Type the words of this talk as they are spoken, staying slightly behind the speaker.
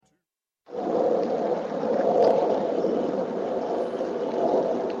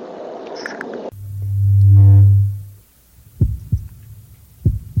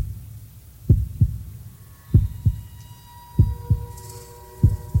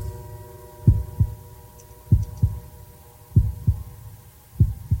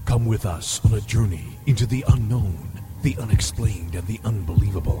Come with us on a journey into the unknown, the unexplained, and the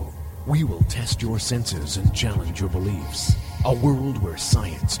unbelievable. We will test your senses and challenge your beliefs. A world where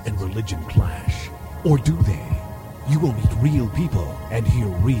science and religion clash. Or do they? You will meet real people and hear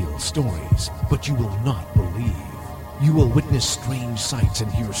real stories, but you will not believe. You will witness strange sights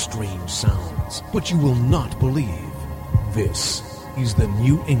and hear strange sounds, but you will not believe. This is the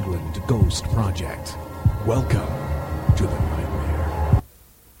New England Ghost Project. Welcome to the nightmare.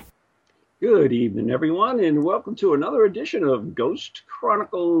 Good evening, everyone, and welcome to another edition of Ghost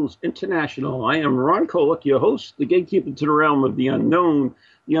Chronicles International. I am Ron Kolick, your host, the gatekeeper to the realm of the unknown,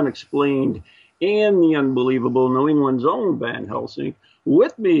 the unexplained, and the unbelievable, New England's own Van Helsing.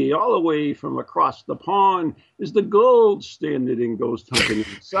 With me, all the way from across the pond, is the gold standard in ghost hunting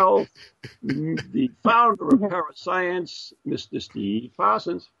himself, the founder of Parascience, Mr. Steve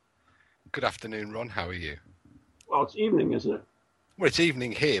Parsons. Good afternoon, Ron. How are you? Well, it's evening, isn't it? Well, it's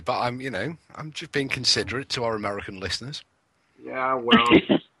evening here, but I'm just being considerate to our American listeners. Yeah, well,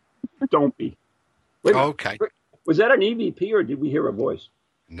 don't be. Wait, okay. Was that an EVP or did we hear a voice?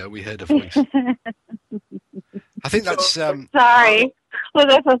 No, we heard a voice. I think that's... Sorry. Was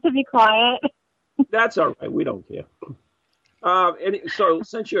I supposed to be quiet? That's all right. We don't care. So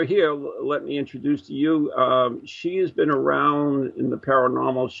since you're here, let me introduce to you. She has been around in the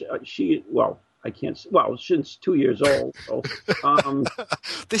paranormal. Since 2 years old. So,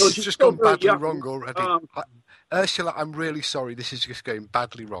 this has just gone badly wrong already. Ursula, I'm really sorry. This is just going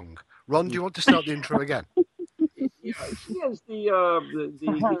badly wrong. Ron, do you want to start the intro again? Yeah, she is the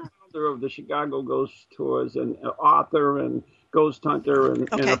founder of the Chicago Ghost Tours and author and ghost hunter and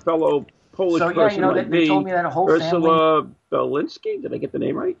a fellow Polish person like they told me that a whole Ursula Bielski. Did I get the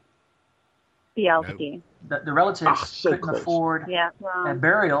name right? Bielski. The relatives couldn't afford a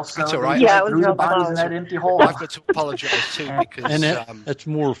burial, so that's all right. they threw the bodies in that empty hole. I've got to apologise too because it's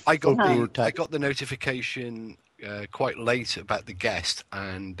more. I got the notification quite late about the guest,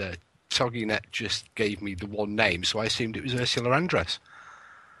 and TogiNet just gave me the one name, so I assumed it was Ursula Andress.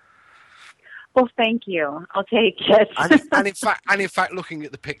 Well, thank you. I'll take it. and in fact, looking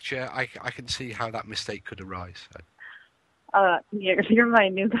at the picture, I can see how that mistake could arise. You're my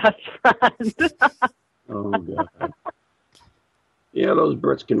new best friend. Oh, God. Yeah, those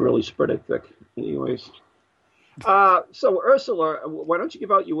Brits can really spread it thick. Anyways. So, Ursula, why don't you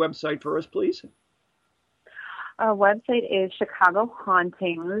give out your website for us, please? Our website is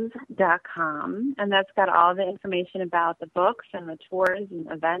chicagohauntings.com, and that's got all the information about the books and the tours and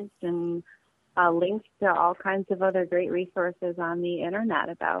events and links to all kinds of other great resources on the internet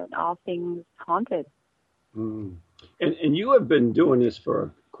about all things haunted. Mm. And you have been doing this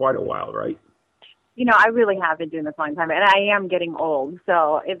for quite a while, right? I really have been doing this a long time, and I am getting old,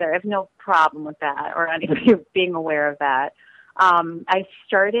 so there's no problem with that or anybody being aware of that. I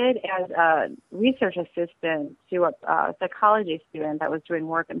started as a research assistant to a psychology student that was doing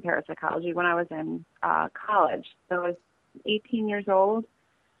work in parapsychology when I was in college. So I was 18 years old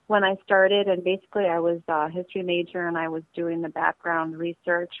when I started, and basically I was a history major, and I was doing the background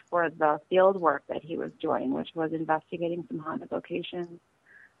research for the field work that he was doing, which was investigating some haunted locations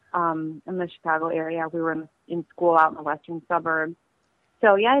in the Chicago area. We were in school out in the western suburbs.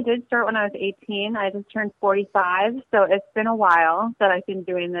 So, yeah, I did start when I was 18. I just turned 45, so it's been a while that I've been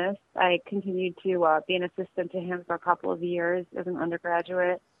doing this. I continued to be an assistant to him for a couple of years as an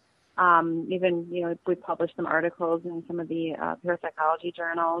undergraduate. We published some articles in some of the parapsychology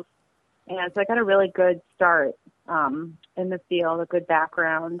journals. And so I got a really good start in the field, a good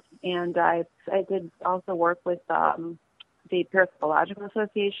background. And I did also work with the Parapsychological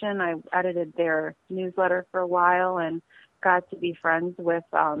Association. I edited their newsletter for a while and got to be friends with,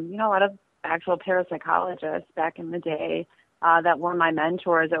 a lot of actual parapsychologists back in the day that were my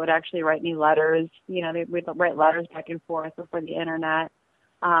mentors that would actually write me letters. They would write letters back and forth before the internet.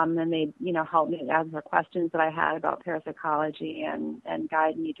 And they'd, help me answer questions that I had about parapsychology and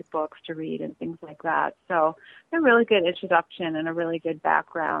guide me to books to read and things like that. So a really good introduction and a really good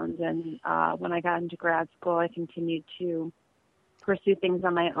background. And when I got into grad school, I continued to pursue things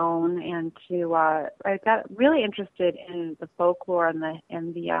on my own and I got really interested in the folklore and the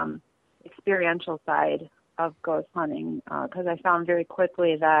experiential side of ghost hunting because I found very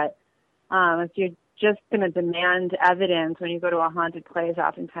quickly that if you're just going to demand evidence when you go to a haunted place,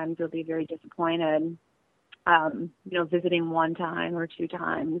 oftentimes you'll be very disappointed, visiting one time or two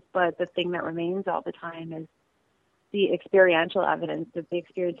times. But the thing that remains all the time is the experiential evidence of the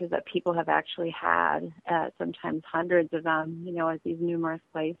experiences that people have actually had, sometimes hundreds of them, at these numerous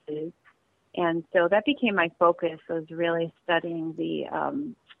places. And so that became my focus, was really studying the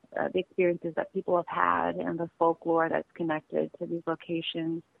experiences that people have had and the folklore that's connected to these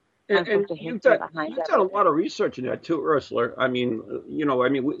locations. And you've done a lot of research in that too, Ursula. I mean,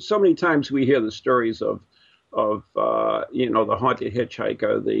 so many times we hear the stories of the haunted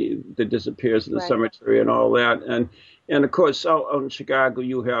hitchhiker, that disappears in the cemetery and all that. And of course, out in Chicago,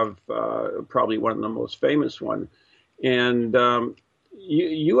 you have probably one of the most famous one. And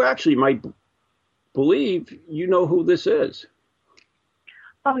you actually might believe you know who this is.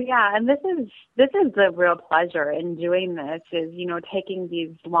 Oh yeah, and this is the real pleasure in doing this is, taking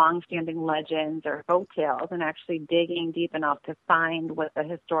these long-standing legends or folk tales and actually digging deep enough to find what the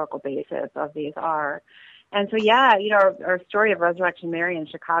historical basis of these are. And so yeah, our story of Resurrection Mary in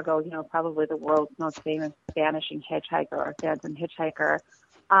Chicago, probably the world's most famous vanishing hitchhiker or phantom hitchhiker.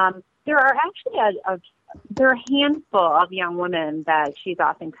 There are actually there are a handful of young women that she's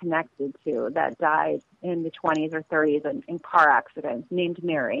often connected to that died in the 20s or 30s in car accidents, named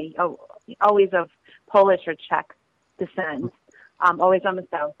Mary, always of Polish or Czech descent, always on the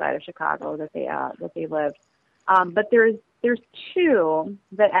south side of Chicago that they lived. But there's two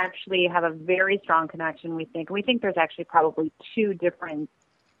that actually have a very strong connection, we think. We think there's actually probably two different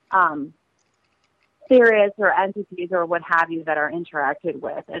spirits or entities or what have you that are interacted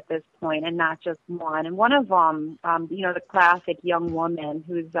with at this point, and not just one. And one of them, the classic young woman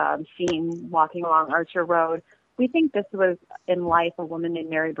who's seen walking along Archer Road, we think this was in life a woman named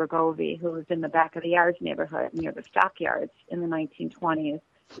Mary Bergovie, who was in the back of the yards neighborhood near the stockyards in the 1920s.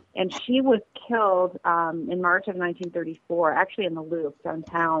 And she was killed in March of 1934, actually in the Loop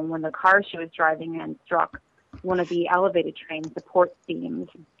downtown, when the car she was driving in struck one of the elevated train support beams,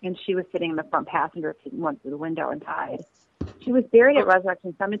 and she was sitting in the front passenger seat and went through the window and died. She was buried at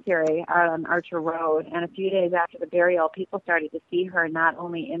Resurrection Cemetery on Archer Road, and a few days after the burial, people started to see her not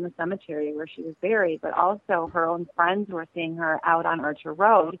only in the cemetery where she was buried, but also her own friends were seeing her out on Archer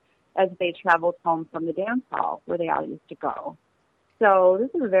Road as they traveled home from the dance hall where they all used to go. So this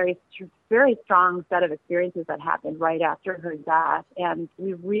is a very, very strong set of experiences that happened right after her death. And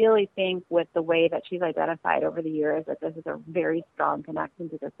we really think with the way that she's identified over the years that this is a very strong connection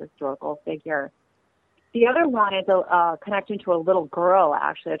to this historical figure. The other one is a connection to a little girl,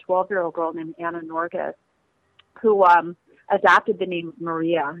 actually, a 12-year-old girl named Anna Norgis, who adopted the name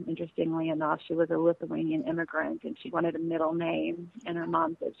Maria, interestingly enough. She was a Lithuanian immigrant, and she wanted a middle name, and her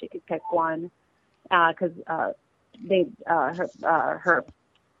mom said she could pick one because her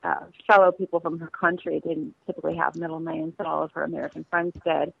fellow people from her country didn't typically have middle names, but all of her American friends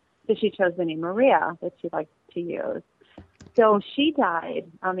did. So she chose the name Maria that she liked to use. So she died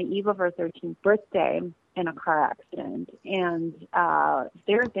on the eve of her 13th birthday in a car accident. And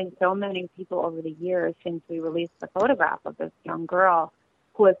there have been so many people over the years since we released the photograph of this young girl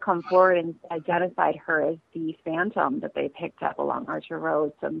who has come forward and identified her as the phantom that they picked up along Archer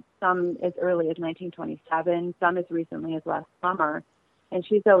Road, some as early as 1927, some as recently as last summer. And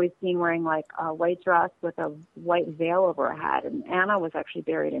she's always seen wearing like a white dress with a white veil over her head. And Anna was actually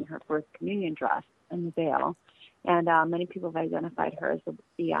buried in her first communion dress and the veil. And many people have identified her as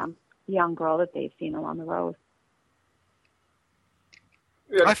the young girl that they've seen along the road.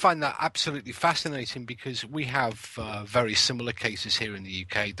 I find that absolutely fascinating because we have very similar cases here in the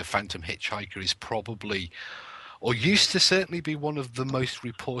UK. The Phantom Hitchhiker is probably, or used to certainly be, one of the most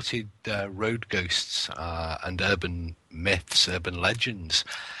reported road ghosts and urban myths, urban legends.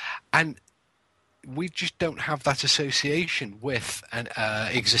 And we just don't have that association with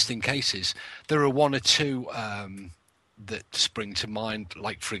existing cases. There are one or two that spring to mind,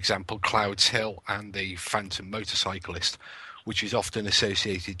 like, for example, Clouds Hill and the Phantom Motorcyclist, which is often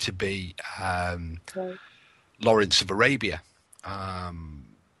associated to be Lawrence of Arabia,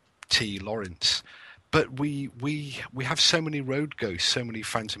 T. Lawrence. But we have so many road ghosts, so many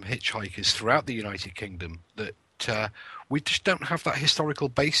phantom hitchhikers throughout the United Kingdom that we just don't have that historical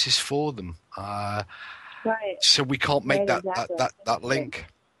basis for them. Right. So we can't make that link.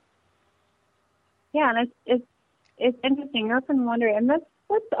 Yeah, and it's interesting. You're often wondering, and that's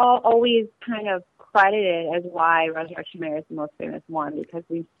what's always kind of credited as why Resurrection Mary is the most famous one, because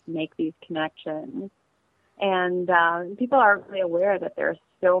we make these connections. And people aren't really aware that there are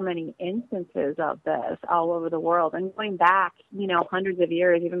so many instances of this all over the world. And going back, hundreds of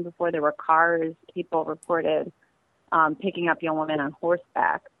years, even before there were cars, people reported picking up young women on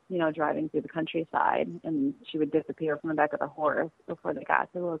horseback, driving through the countryside, and she would disappear from the back of the horse before they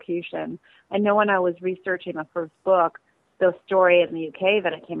got to the location. I know when I was researching the first book, the story in the UK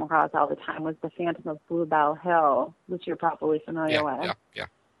that I came across all the time was the Phantom of Bluebell Hill, which you're probably familiar with.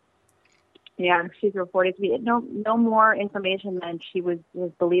 Yeah, she's reported to be no more information than she was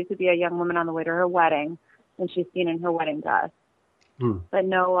believed to be a young woman on the way to her wedding, and she's seen in her wedding dress. But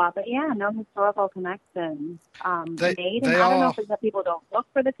no historical connection made. And I don't know if it's that people don't look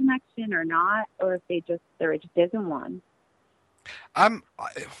for the connection or not, or if there just isn't one.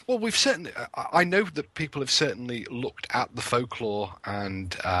 Well, we've certainly. I know that people have certainly looked at the folklore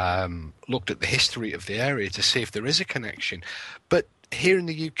and looked at the history of the area to see if there is a connection. But here in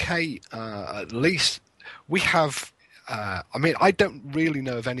the UK, at least, we have. I don't really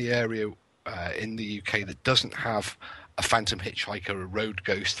know of any area in the UK that doesn't have a phantom hitchhiker, a road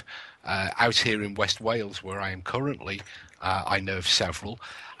ghost. Out here in West Wales, where I am currently, I know of several,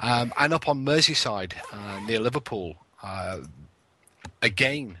 and up on Merseyside near Liverpool.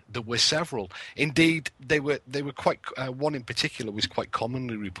 Again, there were several. Indeed, they were quite. One in particular was quite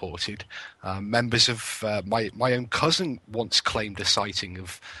commonly reported. Members of my own cousin once claimed a sighting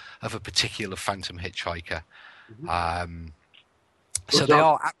of a particular phantom hitchhiker. So they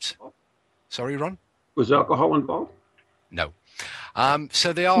are apt. Sorry, Ron? Was alcohol involved? No.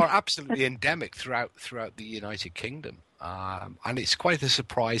 So they are absolutely endemic throughout the United Kingdom, and it's quite a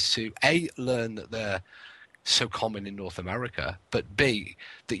surprise to learn that they're so common in North America, but B,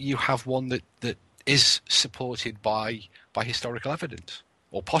 that you have one that is supported by historical evidence,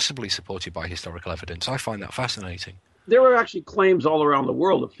 or possibly supported by historical evidence. I find that fascinating. There are actually claims all around the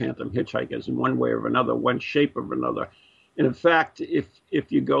world of phantom hitchhikers in one way or another, one shape or another. And in fact,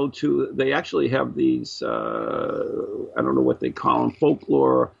 if you go to, they actually have these, I don't know what they call them,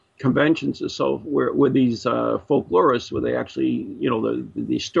 folklore conventions or so, where these folklorists, where they actually,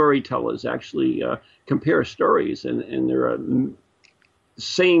 the storytellers actually compare stories, and the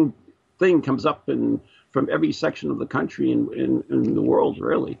same thing comes up from every section of the country in the world,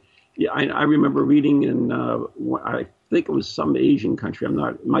 really. Yeah, I remember reading in, I think it was some Asian country.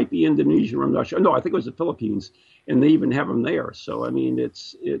 It might be Indonesia. I'm not sure. No, I think it was the Philippines, and they even have them there. So, I mean,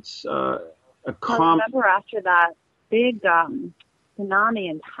 it's a common. I remember after that big tsunami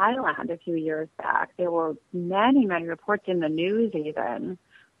in Thailand a few years back, there were many, many reports in the news even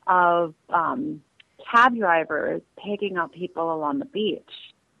of cab drivers picking up people along the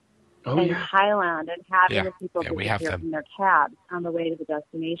beach in Thailand and having the people disappear from their cabs on the way to the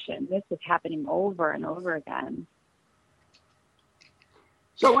destination. This is happening over and over again.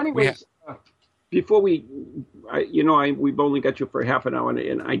 So anyways, before we've only got you for half an hour,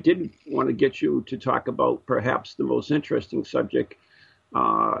 and I did want to get you to talk about perhaps the most interesting subject,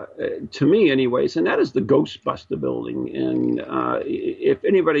 to me anyways, and that is the Ghostbuster building. And if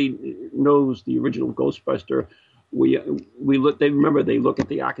anybody knows the original Ghostbuster, they look at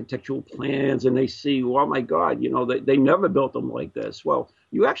the architectural plans and they see, oh my God, they never built them like this. Well,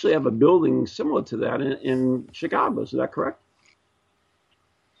 you actually have a building similar to that in Chicago. Is that correct?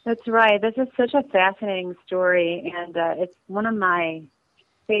 That's right. This is such a fascinating story, and it's one of my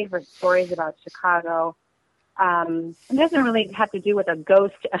favorite stories about Chicago. It doesn't really have to do with a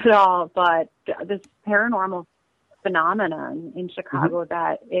ghost at all, but this paranormal phenomenon in Chicago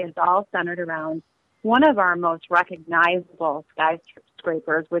that is all centered around one of our most recognizable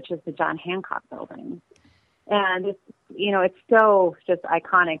skyscrapers, which is the John Hancock Building. And it's so just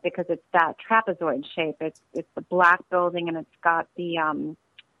iconic because it's that trapezoid shape. It's the black building, and it's got the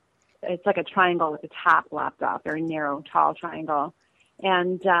it's like a triangle with the top lopped off, very narrow, tall triangle,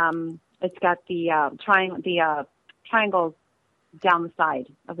 and it's got the triangles down the side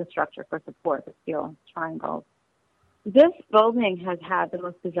of the structure for support, the steel triangles. This building has had the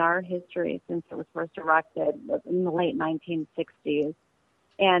most bizarre history since it was first erected in the late 1960s.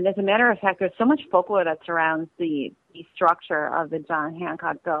 And as a matter of fact, there's so much folklore that surrounds the structure of the John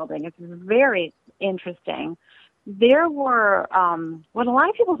Hancock Building. It's very interesting. There were, what a lot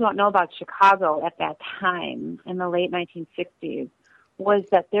of people don't know about Chicago at that time in the late 1960s was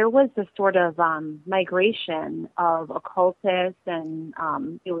that there was this sort of migration of occultists and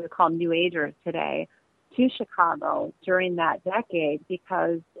we would call New Agers today to Chicago during that decade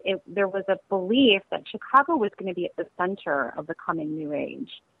because there was a belief that Chicago was going to be at the center of the coming New Age.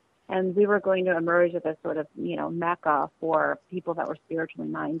 And we were going to emerge as a sort of, mecca for people that were spiritually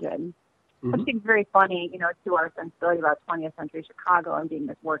minded. Which is very funny, to our sensibility about 20th century Chicago and being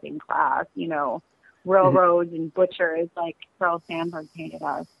this working class, railroads and butchers like Carl Sandburg painted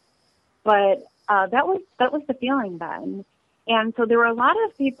us. But that was the feeling then. And so there were a lot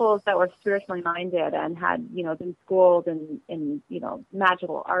of people that were spiritually minded and had, been schooled in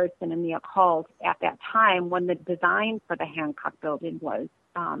magical arts and in the occult at that time when the design for the Hancock Building was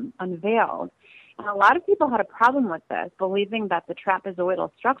unveiled. And a lot of people had a problem with this, believing that the trapezoidal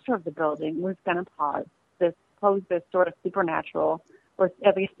structure of the building was going to pose this sort of supernatural or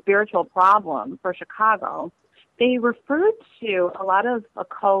at least spiritual problem for Chicago. They referred to a lot of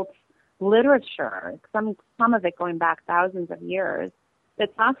occult literature, some of it going back thousands of years,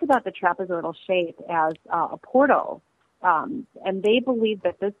 that talks about the trapezoidal shape as a portal. And they believe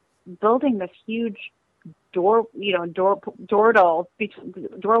that this building, this huge doorway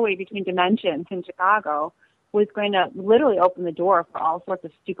between dimensions in Chicago, was going to literally open the door for all sorts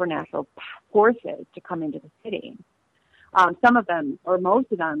of supernatural forces to come into the city. Some of them, or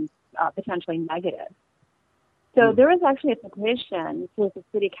most of them, potentially negative. So there was actually a petition to the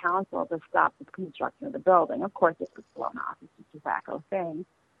city council to stop the construction of the building. Of course, it was blown off. It's just a wacko thing.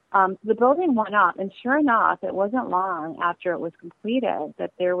 The building went up, and sure enough, it wasn't long after it was completed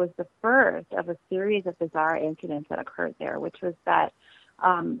that there was the first of a series of bizarre incidents that occurred there, which was that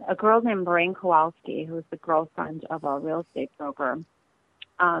a girl named Maureen Kowalski, who was the girlfriend of a real estate broker,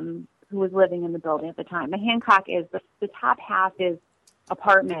 who was living in the building at the time. The Hancock is, the top half is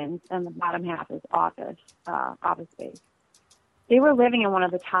apartments, and the bottom half is office space. They were living in one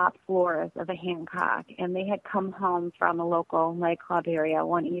of the top floors of the Hancock, and they had come home from a local nightclub area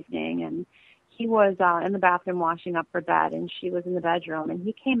one evening, and he was in the bathroom washing up for bed, and she was in the bedroom, and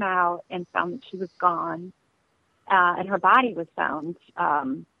he came out and found that she was gone, and her body was found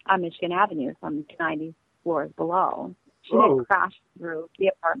on Michigan Avenue, some 90 floors below. She had crashed through the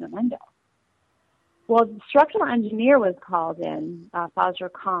apartment window. Well, the structural engineer was called in,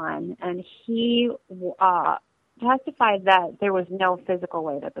 Fazlur Khan, and he testified that there was no physical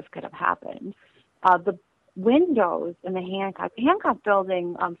way that this could have happened. The windows in the Hancock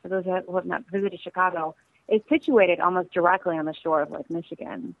building, for those who have not visited Chicago, is situated almost directly on the shore of Lake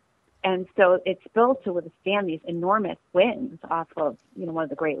Michigan. And so it's built to withstand these enormous winds off of, one of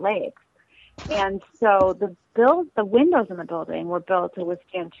the Great Lakes. And so the windows in the building were built to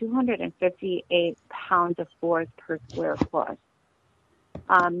withstand 258 pounds of force per square foot.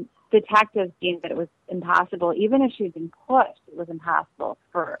 Detectives deemed that it was impossible, even if she had been pushed, it was impossible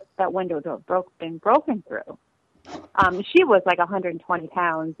for that window to have been broken through. She was like 120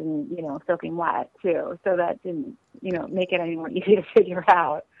 pounds and, soaking wet too, so that didn't, make it any more easy to figure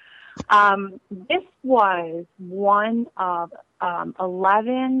out. This was one of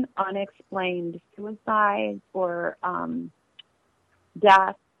 11 unexplained suicides or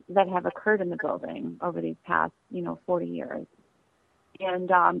deaths that have occurred in the building over these past, 40 years.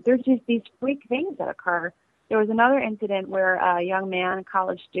 And there's just these freak things that occur. There was another incident where a young man, a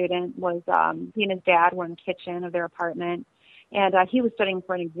college student, was he and his dad were in the kitchen of their apartment, and he was studying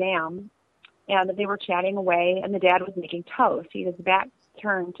for an exam, and they were chatting away, and the dad was making toast. He had his back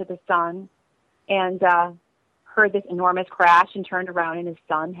turned to the son and heard this enormous crash and turned around, and his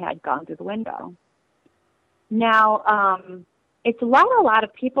son had gone through the window. Now, it's led a lot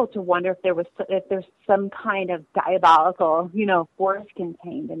of people to wonder if there's some kind of diabolical, force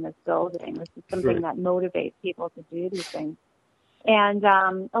contained in this building. This is something that motivates people to do these things. And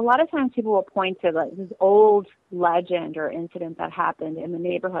a lot of times people will point to this old legend or incident that happened in the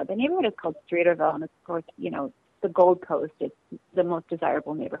neighborhood. The neighborhood is called Streeterville, and of course, the Gold Coast. It's the most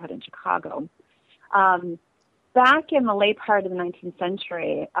desirable neighborhood in Chicago. Back in the late part of the 19th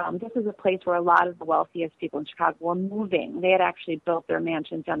century, this is a place where a lot of the wealthiest people in Chicago were moving. They had actually built their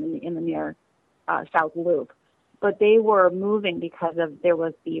mansions in the near South Loop. But they were moving because there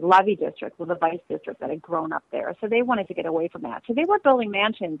was the Levee District, the Vice District that had grown up there. So they wanted to get away from that. So they were building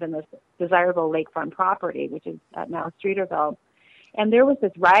mansions in this desirable lakefront property, which is now Streeterville. And there was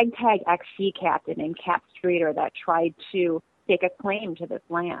this ragtag ex-sea captain named Cap Streeter that tried to stake a claim to this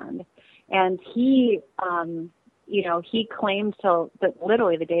land. And he claimed till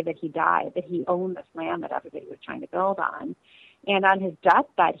literally the day that he died that he owned this land that everybody was trying to build on. And on his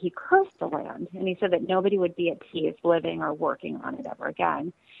deathbed, he cursed the land, and he said that nobody would be at peace living or working on it ever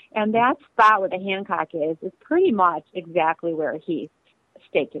again. And that spot where the Hancock is pretty much exactly where he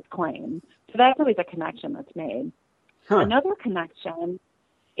staked his claim. So that's always a connection that's made. Huh. Another connection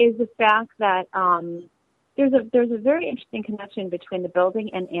is the fact that there's a very interesting connection between the building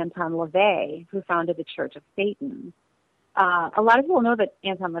and Anton LaVey, who founded the Church of Satan. A lot of people know that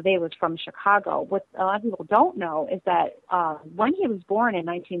Anton LaVey was from Chicago. What a lot of people don't know is that when he was born in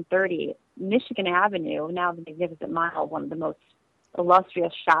 1930, Michigan Avenue, now the Magnificent Mile, one of the most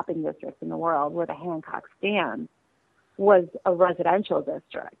illustrious shopping districts in the world, where the Hancock stands, was a residential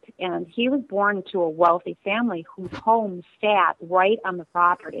district. And he was born to a wealthy family whose home sat right on the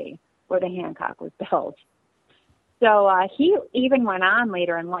property where the Hancock was built. So he even went on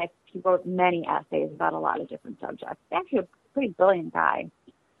later in life. He wrote many essays about a lot of different subjects. Actually a pretty brilliant guy.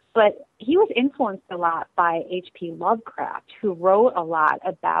 But he was influenced a lot by H.P. Lovecraft, who wrote a lot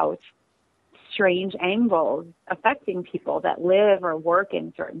about strange angles affecting people that live or work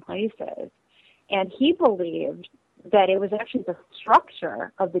in certain places. And he believed that it was actually the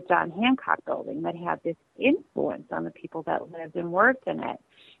structure of the John Hancock building that had this influence on the people that lived and worked in it.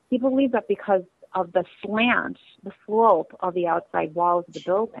 He believed that because of the slant, the slope of the outside walls of the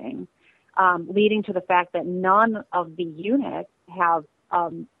building, leading to the fact that none of the units have a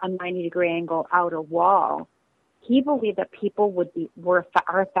 90-degree angle outer wall. He believed that people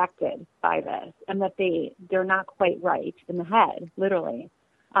are affected by this, and that they're not quite right in the head, literally,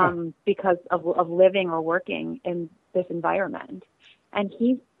 because of living or working in this environment. And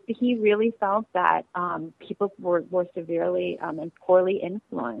he really felt that people were severely and poorly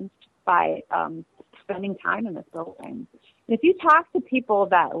influenced by spending time in this building. And if you talk to people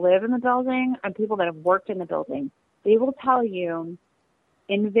that live in the building and people that have worked in the building, they will tell you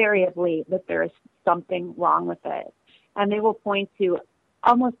invariably that there is something wrong with it. And they will point to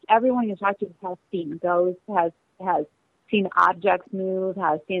almost everyone you talk to has seen ghosts, has seen objects move,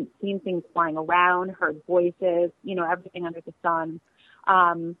 has seen things flying around, heard voices, everything under the sun.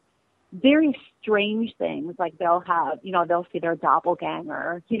 Very strange things, like they'll see their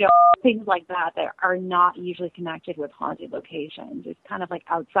doppelganger, things like that are not usually connected with haunted locations. It's kind of like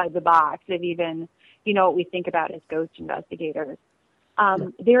outside the box of even, what we think about as ghost investigators.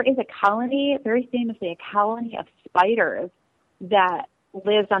 There is a colony, very famously, a colony of spiders that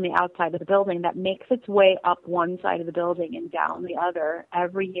lives on the outside of the building that makes its way up one side of the building and down the other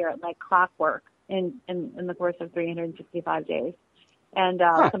every year, like clockwork in the course of 365 days. And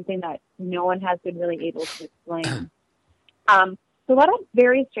something that no one has been really able to explain. So a lot of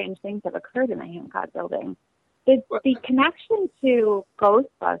very strange things have occurred in the Hancock building. The connection to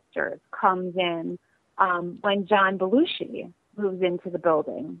Ghostbusters comes in when John Belushi moves into the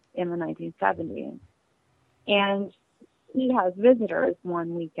building in the 1970s. And he has visitors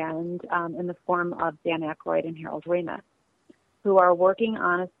one weekend in the form of Dan Aykroyd and Harold Ramis, who are working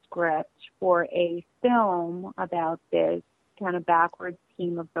on a script for a film about this kind of backwards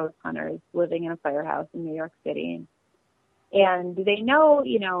team of ghost hunters living in a firehouse in New York City. And they know,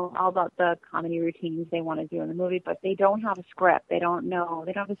 all about the comedy routines they want to do in the movie, but they don't have a script. They don't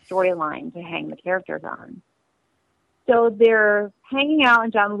have a storyline to hang the characters on. So they're hanging out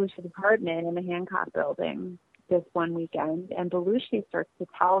in John Belushi's apartment in the Hancock building this one weekend, and Belushi starts to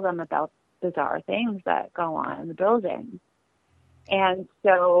tell them about bizarre things that go on in the building. And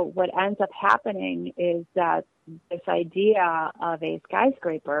so what ends up happening is that this idea of a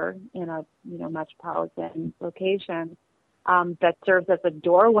skyscraper in a metropolitan location that serves as a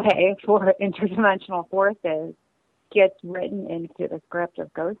doorway for interdimensional forces gets written into the script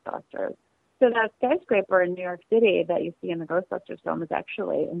of Ghostbusters. So that skyscraper in New York City that you see in the Ghostbusters film is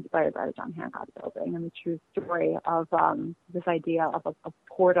actually inspired by the John Hancock building and the true story of this idea of a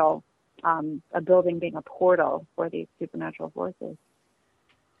portal, a building being a portal for these supernatural forces.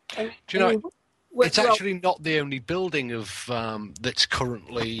 Do you know, it's actually not the only building of that's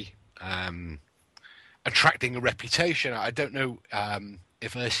currently attracting a reputation. I don't know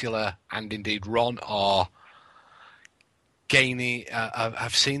if Ursula and indeed Ron are gaining.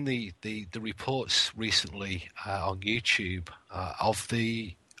 I've seen the reports recently on YouTube of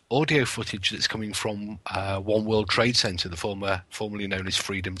the audio footage that's coming from One World Trade Center, the formerly known as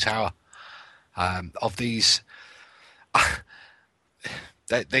Freedom Tower. Of these,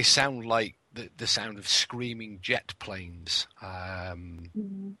 they sound like the sound of screaming jet planes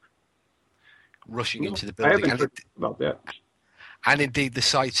rushing into the building. I haven't heard about that. And indeed, the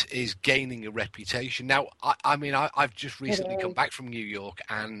site is gaining a reputation. Now, I've just recently come back from New York,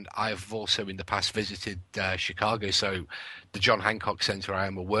 and I've also in the past visited Chicago, so the John Hancock Center, I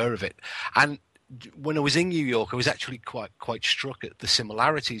am aware of it. And when I was in New York, I was actually quite struck at the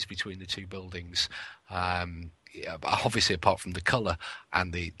similarities between the two buildings. Obviously, apart from the color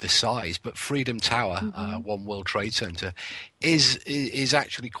and the size, but Freedom Tower, One World Trade Center, is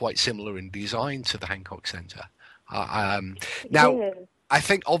actually quite similar in design to the Hancock Center. Now, I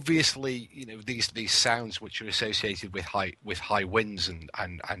think obviously, these sounds which are associated with high winds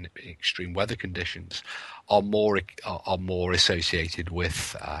and extreme weather conditions are more associated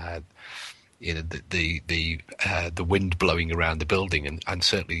with the wind blowing around the building, and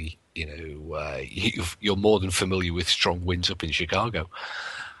certainly you're more than familiar with strong winds up in Chicago.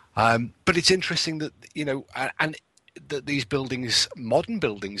 But it's interesting that and that these buildings, modern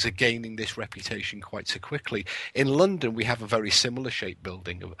buildings, are gaining this reputation quite so quickly. In London, we have a very similar shaped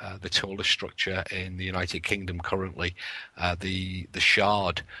building, the tallest structure in the United Kingdom currently, the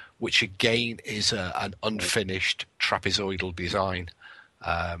Shard, which again is an unfinished trapezoidal design,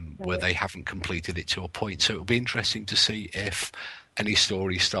 where they haven't completed it to a point. So it'll be interesting to see if any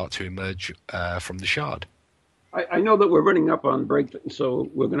stories start to emerge from the Shard. I know that we're running up on break, so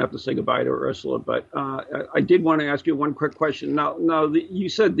we're going to have to say goodbye to Ursula. But I did want to ask you one quick question. Now, you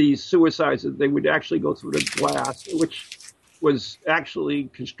said these suicides, that they would actually go through the glass, which was actually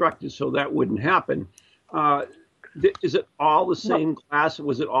constructed so that wouldn't happen. Is it all the same glass?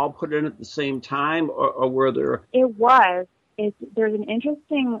 Was it all put in at the same time, or were there? It was. There's an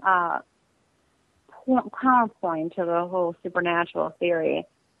interesting counterpoint to the whole supernatural theory.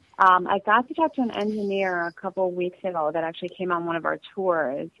 I got to talk to an engineer a couple of weeks ago that actually came on one of our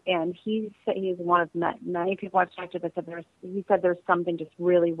tours, and he said he's one of many people I've talked to that said he said there's something just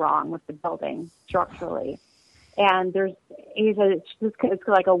really wrong with the building structurally, and he said it's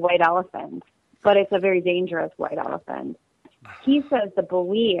like a white elephant, but it's a very dangerous white elephant. He says the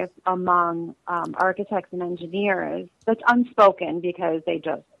belief among architects and engineers, that's unspoken because you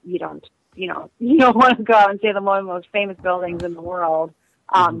don't want to go out and say the one of the most famous buildings in the world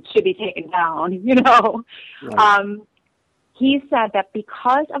should be taken down, Right. He said that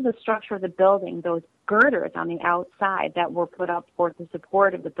because of the structure of the building, those girders on the outside that were put up for the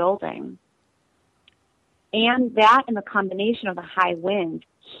support of the building, and the combination of the high wind,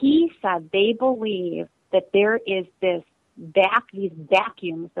 he said they believe that there is these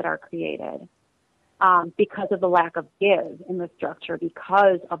vacuums that are created because of the lack of give in the structure,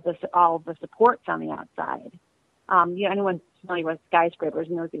 because of all of the supports on the outside. Anyone familiar with skyscrapers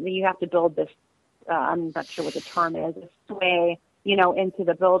knows that you have to build this, I'm not sure what the term is, a sway, into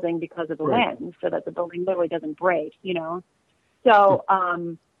the building because of the wind, so that the building literally doesn't break, So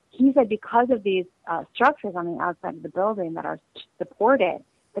he said because of these structures on the outside of the building that are supported,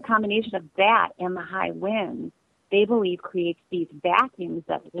 the combination of that and the high winds, they believe creates these vacuums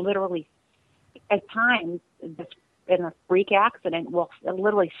that literally, at times, in a freak accident, will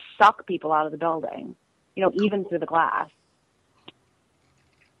literally suck people out of the building, even through the glass.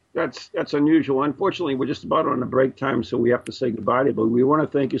 That's unusual. Unfortunately, we're just about on a break time, so we have to say goodbye to you. But we want to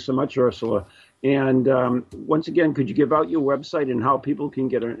thank you so much, Ursula. And once again, could you give out your website and how people can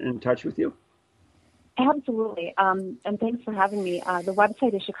get in touch with you? Absolutely. And thanks for having me. The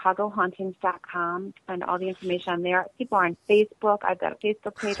website is chicagohauntings.com, and all the information on there. People are on Facebook. I've got a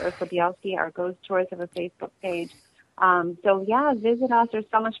Facebook page. Ursula Bielski, our ghost tours, have a Facebook page. Visit us. There's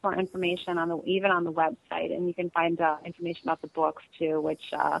so much more information even on the website, and you can find information about the books too,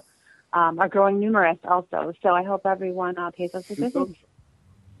 which are growing numerous also. So I hope everyone pays us a visit.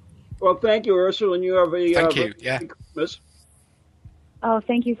 Well, thank you, Ursula, and you have a thank you. Yeah. Christmas. Oh,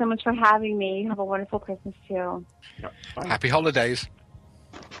 thank you so much for having me. Have a wonderful Christmas too. Yep. Happy holidays.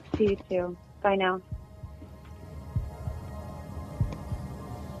 See you too. Bye now.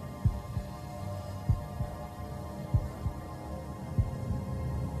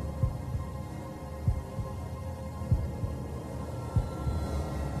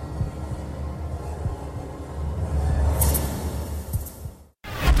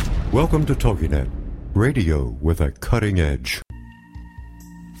 Welcome to TogiNet, radio with a cutting edge.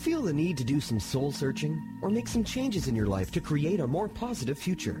 Feel the need to do some soul searching or make some changes in your life to create a more positive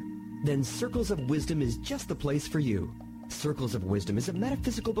future? Then Circles of Wisdom is just the place for you. Circles of Wisdom is a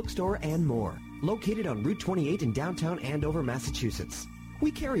metaphysical bookstore and more, located on Route 28 in downtown Andover, Massachusetts.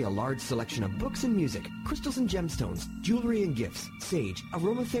 We carry a large selection of books and music, crystals and gemstones, jewelry and gifts, sage,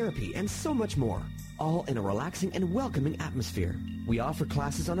 aromatherapy, and so much more, all in a relaxing and welcoming atmosphere. We offer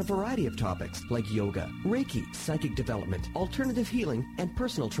classes on a variety of topics like yoga, Reiki, psychic development, alternative healing, and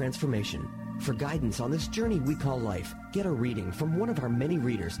personal transformation. For guidance on this journey we call life, get a reading from one of our many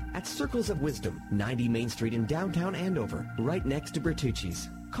readers at Circles of Wisdom, 90 Main Street in downtown Andover, right next to Bertucci's.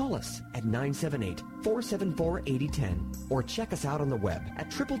 Call us at 978-474-8010 or check us out on the web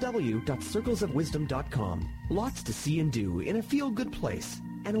at www.circlesofwisdom.com. Lots to see and do in a feel-good place,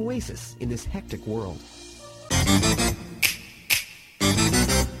 an oasis in this hectic world.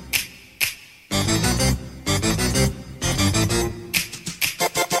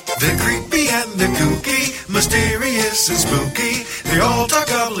 They're creepy and they're kooky, mysterious and spooky. They all talk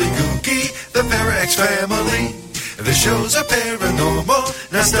gobbledygooky, the Parax family. The shows are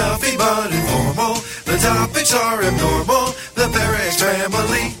paranormal, not stuffy but informal. The topics are abnormal, the Parax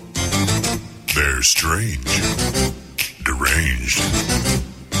family. They're strange, deranged,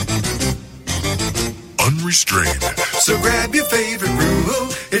 unrestrained. So grab your favorite brew,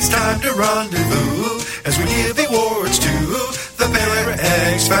 it's time to rendezvous as we give awards to the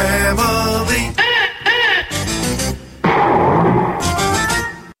Parax family.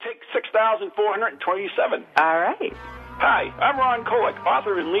 Take 6,427. All right. Hi, I'm Ron Kolek,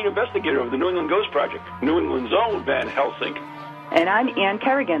 author and lead investigator of the New England Ghost Project, New England's own Van Helsing. And I'm Ann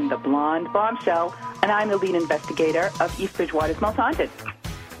Kerrigan, the blonde bombshell, and I'm the lead investigator of East Bridgewater's Most Haunted.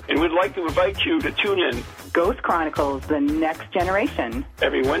 And we'd like to invite you to tune in. Ghost Chronicles, The Next Generation.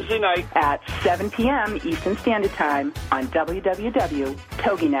 Every Wednesday night. At 7 p.m. Eastern Standard Time on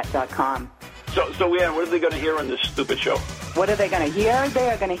www.toginet.com. So Leanne, what are they going to hear on this stupid show? What are they going to hear? They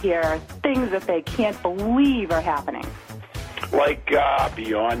are going to hear things that they can't believe are happening. Like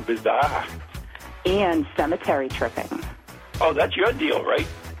Beyond Bizarre. And cemetery tripping. Oh, that's your deal, right?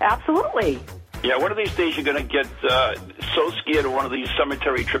 Absolutely. Yeah, one of these days you're going to get so scared of one of these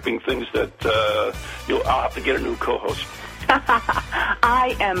cemetery tripping things that I'll have to get a new co-host.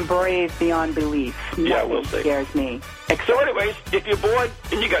 I am brave beyond belief. Yeah, we'll see. Scares me. So anyways, if you're bored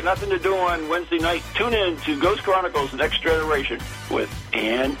and you got nothing to do on Wednesday night, tune in to Ghost Chronicles Next Generation with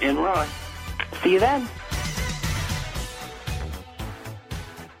Ann and Ron. See you then.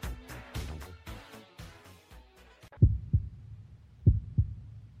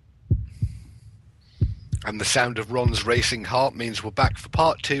 And the sound of Ron's racing heart means we're back for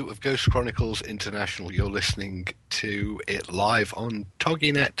part 2 of Ghost Chronicles International. You're listening to it live on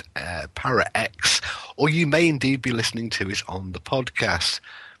TogiNet, ParaX, or you may indeed be listening to it on the podcast.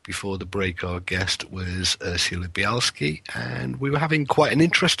 Before the break, our guest was Ursula Bielski, and we were having quite an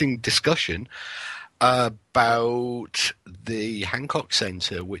interesting discussion about the Hancock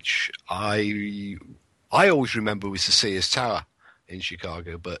Center, which I always remember was the Sears Tower in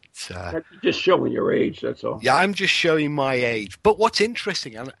Chicago, but that's just showing your age, that's all. Yeah, I'm just showing my age. But what's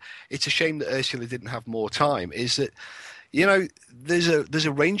interesting, and it's a shame that Ursula didn't have more time, is that there's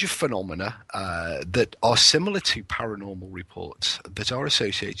a range of phenomena that are similar to paranormal reports that are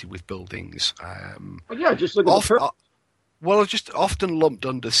associated with buildings. Just look at just often lumped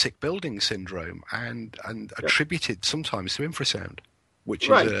under sick building syndrome and attributed sometimes to infrasound, which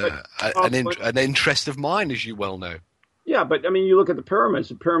is an interest of mine, as you well know. Yeah, but I mean, you look at the pyramids.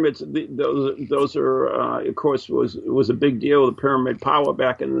 The pyramids, those are, of course, was a big deal. The pyramid power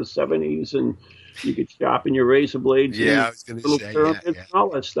back in the 70s, and you could sharpen your razor blades. Yeah, I was going to say, and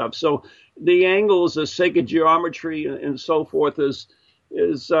all that stuff. So the angles, the sacred geometry, and so forth is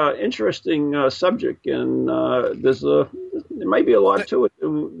interesting subject, and there might be a lot to it.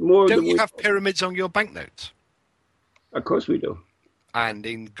 Don't you have pyramids on your banknotes? Of course we do. And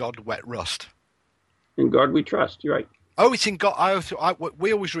in God Wet Rust. In God We Trust. You're right. Oh, it's in God.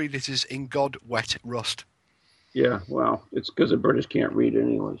 We always read it as in God Wet Rust. Yeah, well, it's because the British can't read it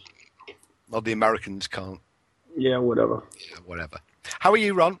anyways. Well, the Americans can't. Yeah, whatever. Yeah, whatever. How are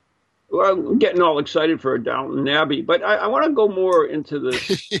you, Ron? Well, I'm getting all excited for Downton Abbey, but I want to go more into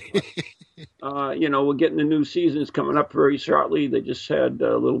this. We're getting the new seasons coming up very shortly. They just had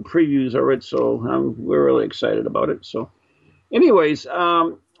little previews of it, so we're really excited about it. So, anyways,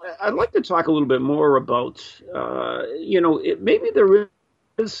 I'd like to talk a little bit more about, maybe there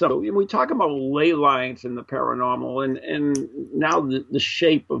is some. We talk about ley lines in the paranormal, and now the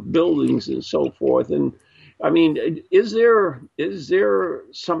shape of buildings and so forth. And I mean, is there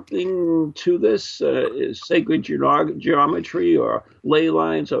something to this? Is sacred geometry or ley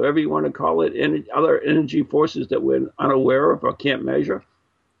lines, or whatever you want to call it, and other energy forces that we're unaware of or can't measure?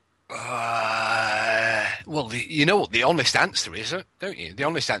 Well, you know what the honest answer is, don't you? The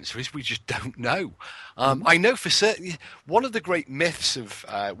honest answer is we just don't know. I know for certain one of the great myths of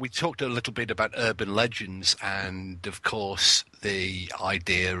we talked a little bit about urban legends, and of course the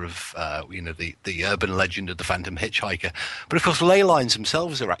idea of the urban legend of the Phantom Hitchhiker. But of course, ley lines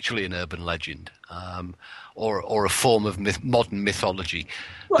themselves are actually an urban legend, or a form of modern mythology.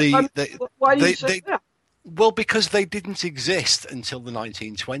 Why do you say that? Well, because they didn't exist until the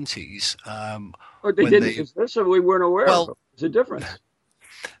 1920s. Or they didn't exist, or we weren't aware of them. There's a difference.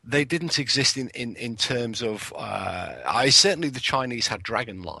 They didn't exist in terms of... certainly the Chinese had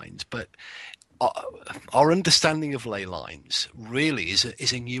dragon lines, but our understanding of ley lines really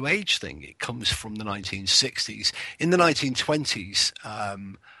is a New Age thing. It comes from the 1960s. In the 1920s,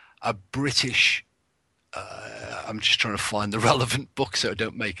 a British... I'm just trying to find the relevant book so I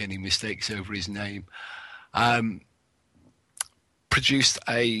don't make any mistakes over his name. Produced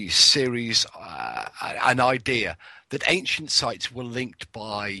a series, an idea that ancient sites were linked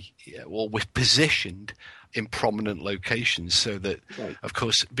by, or were positioned in prominent locations, so that, of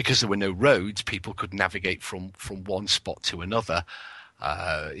course, because there were no roads, people could navigate from one spot to another.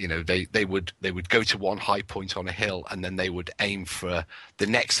 They would go to one high point on a hill, and then they would aim for the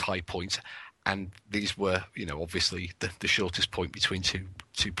next high point. And these were, obviously the shortest point between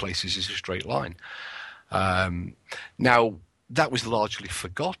two places is a straight line. Now, that was largely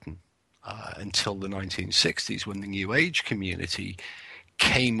forgotten until the 1960s, when the New Age community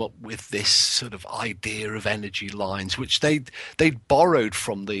came up with this sort of idea of energy lines, which they'd borrowed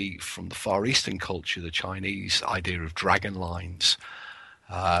from the Far Eastern culture, the Chinese idea of dragon lines.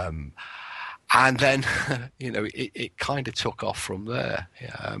 And then, it kind of took off from there.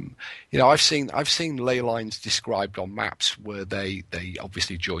 I've seen ley lines described on maps where they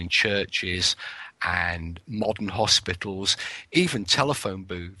obviously join churches and modern hospitals, even telephone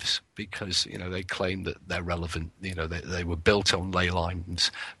booths, because they claim that they're relevant. They were built on ley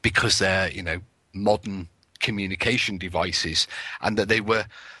lines because they're modern communication devices, and that they were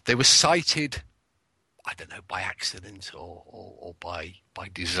sited, I don't know, by accident or by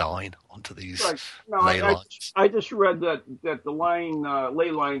design onto these ley lines. I just read that the ley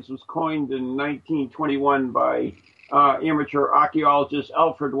lines was coined in 1921 by amateur archaeologist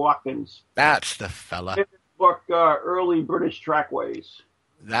Alfred Watkins. That's the fella. In his book, Early British Trackways.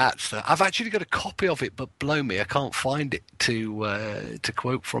 I've actually got a copy of it, but blow me, I can't find it to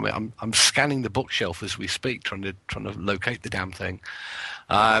quote from it. I'm scanning the bookshelf as we speak, trying to locate the damn thing.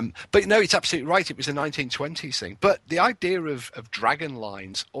 But no, it's absolutely right. It was a 1920s thing. But the idea of dragon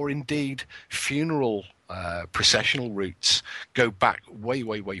lines, or indeed funeral processional routes, go back way,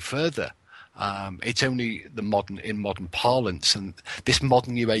 way, way further. It's only in modern parlance, and this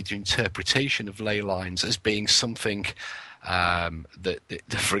modern New Age interpretation of ley lines as being something that,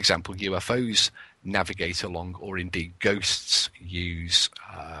 for example, UFOs navigate along, or indeed ghosts use,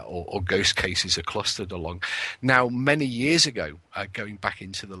 or ghost cases are clustered along. Now, many years ago, going back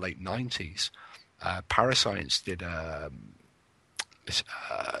into the late 90s, Parascience did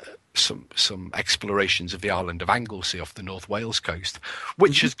some explorations of the island of Anglesey off the North Wales coast,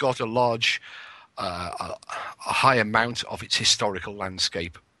 which has got a high amount of its historical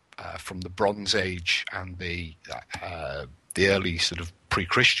landscape from the Bronze Age and the early sort of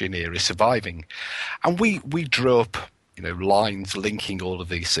pre-Christian era surviving. And we drew up lines linking all of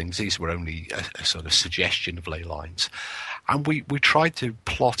these things. These were only a sort of suggestion of ley lines, and we tried to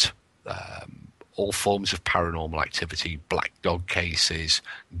plot all forms of paranormal activity, black dog cases,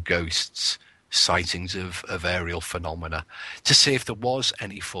 ghosts, sightings of aerial phenomena, to see if there was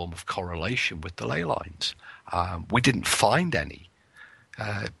any form of correlation with the ley lines. We didn't find any,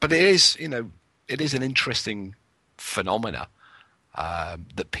 but it is an interesting phenomena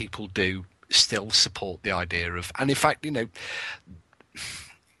that people do still support the idea of. And in fact,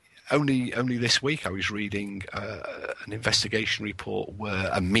 only this week I was reading an investigation report where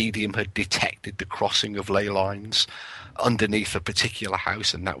a medium had detected the crossing of ley lines underneath a particular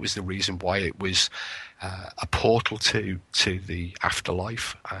house, and that was the reason why it was a portal to the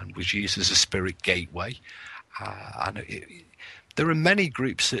afterlife and was used as a spirit gateway. There are many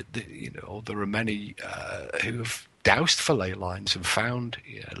groups there are many who have doused for ley lines and found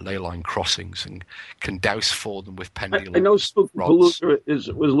ley line crossings and can douse for them with pendulums. I know Spooky Palooza was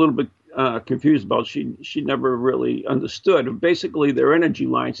a little bit confused about. She never really understood. Basically, they're energy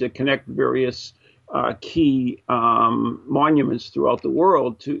lines that connect various key monuments throughout the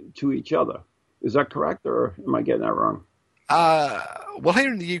world to each other. Is that correct, or am I getting that wrong? Well,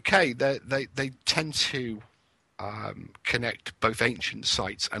 here in the UK, they tend to connect both ancient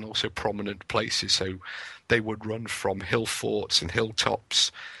sites and also prominent places. So they would run from hill forts and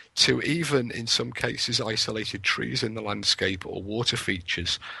hilltops to even, in some cases, isolated trees in the landscape or water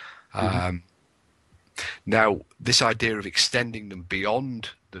features. Now, this idea of extending them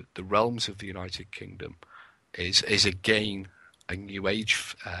beyond the realms of the United Kingdom is again a New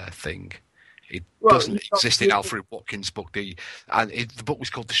Age thing. It doesn't exist in Alfred Watkins' book. The book was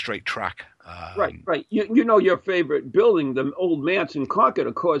called The Straight Track. Right. Your favorite building, the old manse in Concord.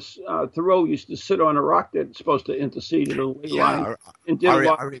 Of course, Thoreau used to sit on a rock that's supposed to intercede in a ley line, and did a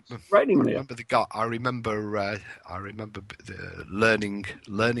lot of writing there. I remember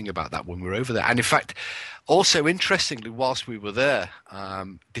learning about that when we were over there. And in fact, also interestingly, whilst we were there,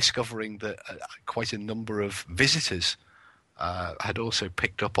 discovering that quite a number of visitors had also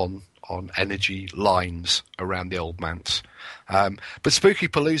picked up on energy lines around the old manse. But Spooky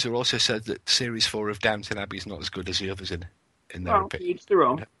Palooza also said that Series 4 of Downton Abbey is not as good as the others in their opinion. Each their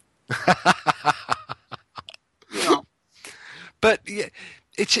own. But yeah,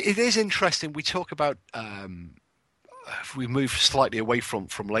 it is interesting. We talk about if we move slightly away from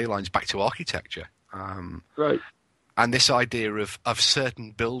ley lines back to architecture. Right. And this idea of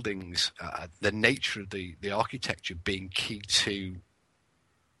certain buildings, the nature of the architecture being key to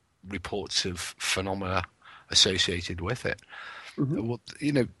reports of phenomena associated with it. Well,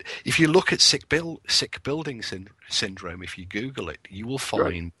 if you look at sick building syndrome, if you Google it, you will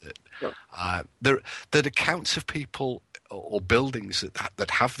find that there are accounts of people or buildings that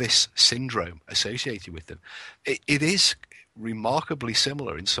have this syndrome associated with them. It is remarkably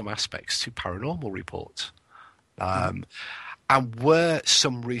similar in some aspects to paranormal reports. And where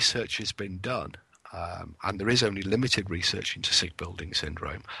some research has been done, and there is only limited research into sick building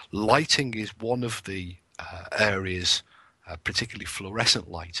syndrome, lighting is one of the areas, particularly fluorescent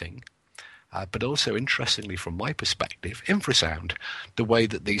lighting, but also, interestingly, from my perspective, infrasound, the way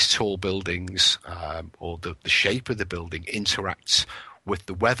that these tall buildings or the shape of the building interacts with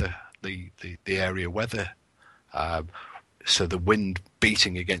the weather, the area weather. So the wind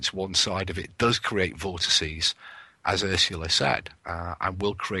beating against one side of it does create vortices, as Ursula said, and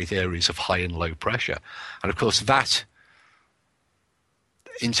will create areas of high and low pressure. And of course, that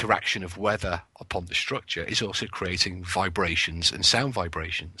interaction of weather upon the structure is also creating vibrations and sound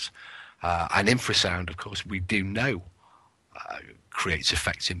vibrations. And infrasound, of course, we do know creates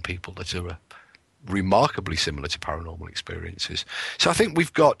effects in people that are remarkably similar to paranormal experiences. So I think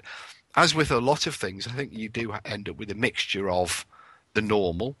we've got, as with a lot of things, I think you do end up with a mixture of the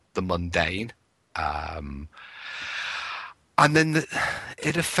normal, the mundane, and then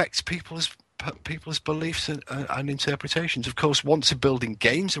it affects people's beliefs and interpretations. Of course, once a building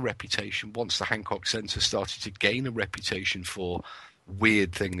gains a reputation, once the Hancock Center started to gain a reputation for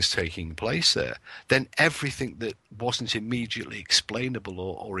weird things taking place there, then everything that wasn't immediately explainable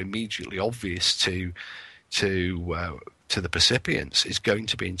or immediately obvious to the percipients is going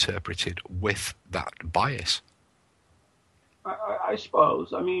to be interpreted with that bias. I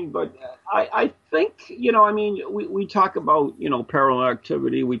suppose. I mean, but I think, we talk about, paranormal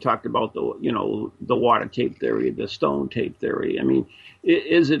activity. We talked about the water tape theory, the stone tape theory. I mean,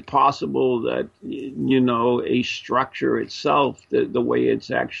 is it possible that, a structure itself, the way it's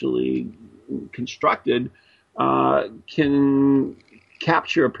actually constructed, can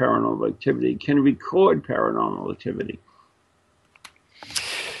capture paranormal activity, can record paranormal activity?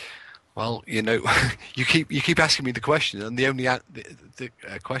 Well, you keep asking me the question, and the only the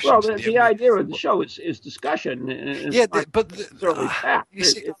question. Well, the idea of the show is discussion. You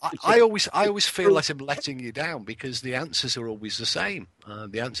see, I always feel like I'm letting you down because the answers are always the same.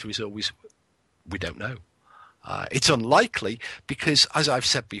 The answer is always we don't know. It's unlikely because, as I've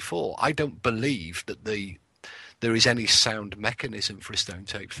said before, I don't believe that there is any sound mechanism for a stone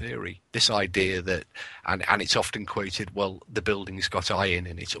tape theory. This idea that, and it's often quoted, well, the building's got iron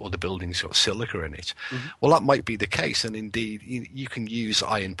in it or the building's got silica in it. Mm-hmm. Well, that might be the case, and indeed, you can use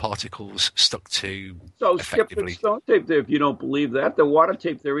iron particles stuck to effectively. Skip the stone tape theory if you don't believe that. The water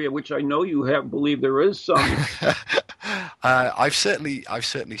tape theory, which I know you have believed there is some. I've certainly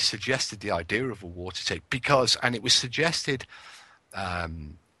suggested the idea of a water tape because, and it was suggested.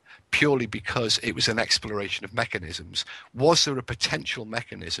 Purely because it was an exploration of mechanisms. Was there a potential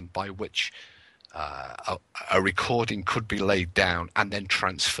mechanism by which a recording could be laid down and then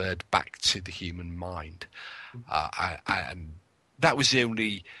transferred back to the human mind? And that was the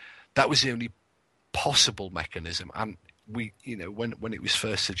only possible mechanism. And we, when it was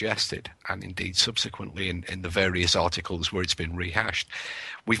first suggested, and indeed subsequently in the various articles where it's been rehashed,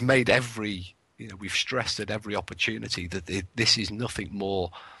 we've made we've stressed at every opportunity that this is nothing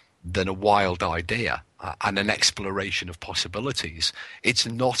more than a wild idea and an exploration of possibilities. It's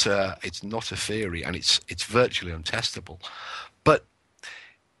not a theory, and it's virtually untestable. But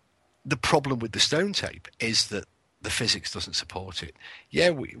the problem with the stone tape is that the physics doesn't support it. Yeah,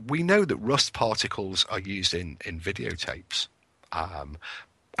 we know that rust particles are used in videotapes,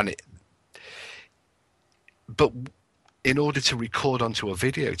 but in order to record onto a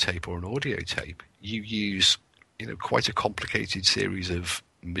videotape or an audio tape, you use quite a complicated series of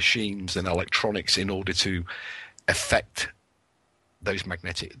machines and electronics in order to affect those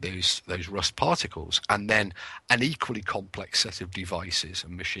rust particles, and then an equally complex set of devices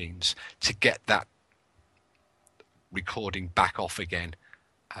and machines to get that recording back off again.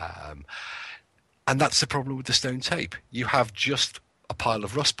 And that's the problem with the stone tape. You have just a pile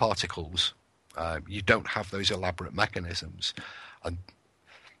of rust particles. You don't have those elaborate mechanisms,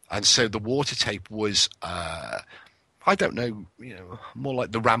 and so the water tape was I don't know, more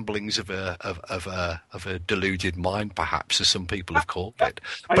like the ramblings of a deluded mind, perhaps, as some people have called it.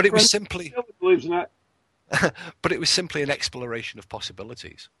 But it was simply, but it was simply an exploration of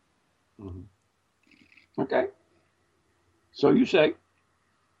possibilities. Mm-hmm. Okay, so you say,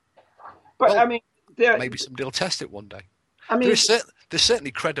 but well, maybe somebody will test it one day. There's certainly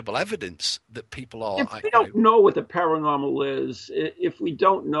credible evidence that people are. If we don't know what the paranormal is, if we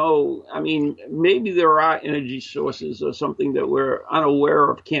don't know, maybe there are energy sources or something that we're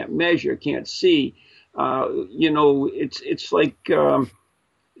unaware of, can't measure, can't see. It's like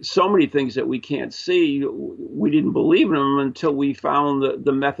so many things that we can't see. We didn't believe in them until we found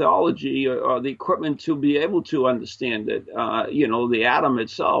the methodology or the equipment to be able to understand it. The atom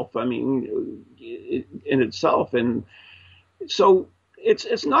itself. In itself, and so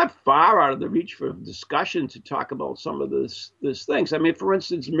it's not far out of the reach for discussion to talk about some of this things. I mean, for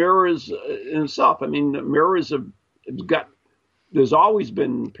instance, mirrors in itself. I mean, mirrors have got. There's always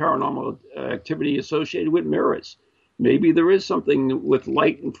been paranormal activity associated with mirrors. Maybe there is something with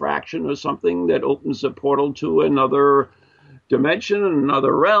light infraction or something that opens a portal to another dimension,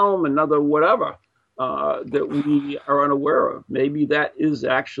 another realm, another whatever that we are unaware of. Maybe that is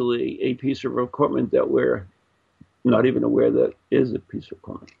actually a piece of equipment that we're not even aware that is a piece of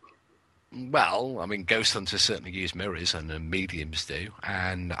equipment. Well, I mean, ghost hunters certainly use mirrors, and mediums do.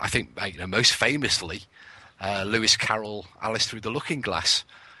 And I think, most famously, Lewis Carroll, Alice Through the Looking Glass.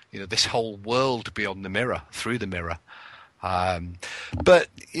 This whole world beyond the mirror, through the mirror. But,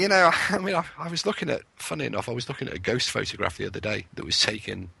 I mean, I was looking at, funny enough, I was looking at a ghost photograph the other day that was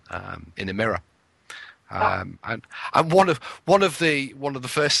taken in a mirror. And one of the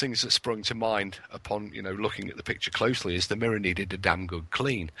first things that sprung to mind upon looking at the picture closely is the mirror needed a damn good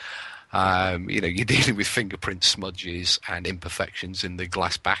clean. You're dealing with fingerprint smudges and imperfections in the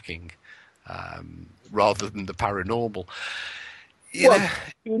glass backing, rather than the paranormal.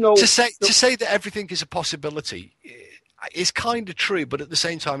 To say that everything is a possibility is kind of true, but at the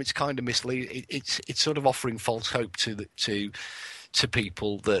same time, it's kind of misleading. It's sort of offering false hope to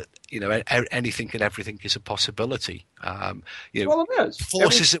people that anything and everything is a possibility. Well, it is.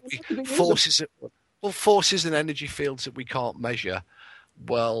 Forces and energy fields that we can't measure.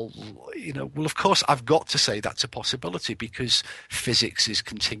 Well, of course, I've got to say that's a possibility because physics is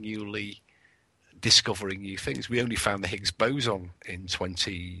continually discovering new things. We only found the Higgs boson in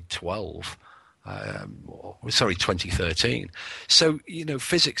 2012. 2013. So,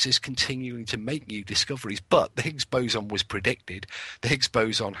 physics is continuing to make new discoveries, but the Higgs boson was predicted. The Higgs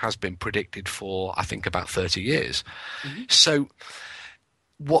boson has been predicted for, I think, about 30 years. Mm-hmm. So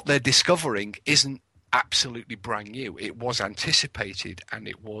what they're discovering isn't absolutely brand new. It was anticipated and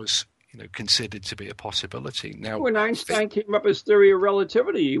it was, considered to be a possibility. Now, when Einstein came up with his theory of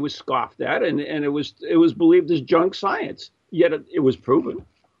relativity, he was scoffed at and it was believed as junk science, yet it was proven.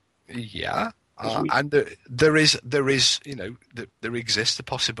 Yeah. And there exists the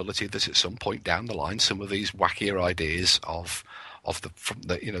possibility that at some point down the line, some of these wackier ideas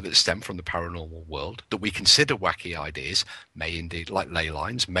that stem from the paranormal world that we consider wacky ideas may indeed, like ley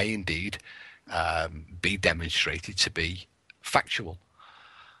lines, may indeed be demonstrated to be factual.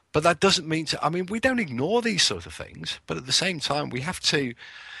 But that doesn't mean we don't ignore these sort of things, but at the same time, we have to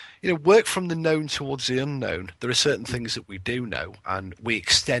work from the known towards the unknown. There are certain things that we do know, and we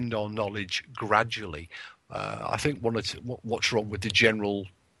extend our knowledge gradually. I think what's wrong with the general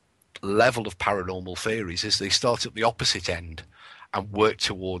level of paranormal theories is they start at the opposite end and work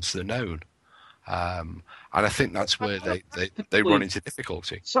towards the known. And I think that's where they run into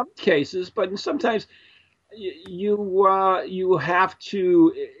difficulty. Some cases, but sometimes you have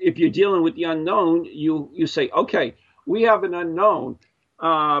to, if you're dealing with the unknown, you say, okay, we have an unknown.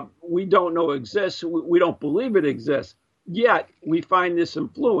 We don't know exists. We don't believe it exists. Yet we find this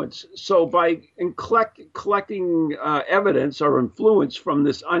influence. So by collecting evidence or influence from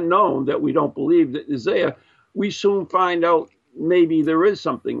this unknown that we don't believe that is there, we soon find out maybe there is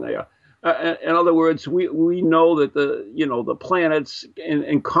something there. In other words, we know that the planets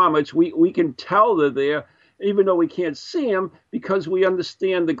and comets, we can tell they're there, even though we can't see them because we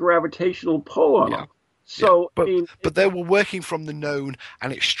understand the gravitational pull on them. So, yeah, but they were working from the known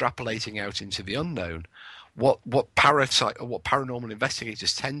and extrapolating out into the unknown. What paranormal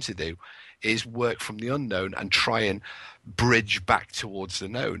investigators tend to do is work from the unknown and try and bridge back towards the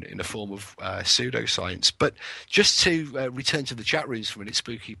known in a form of pseudoscience. But just to return to the chat rooms for a minute,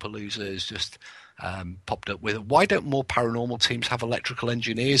 Spooky Palooza has just popped up with, why don't more paranormal teams have electrical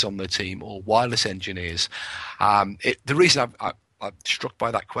engineers on their team or wireless engineers? The reason I'm struck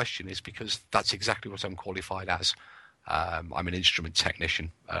by that question is because that's exactly what I'm qualified as. I'm an instrument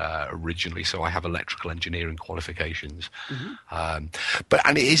technician originally, so I have electrical engineering qualifications. Mm-hmm.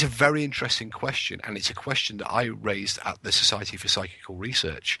 And it is a very interesting question, and it's a question that I raised at the Society for Psychical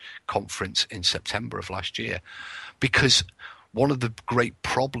Research conference in September of last year, because one of the great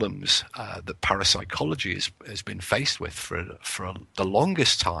problems that parapsychology has been faced with for the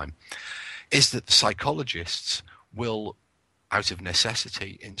longest time is that the psychologists will, out of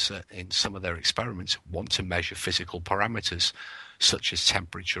necessity in some of their experiments, want to measure physical parameters such as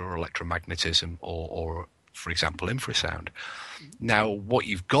temperature or electromagnetism or for example, infrasound. Now, what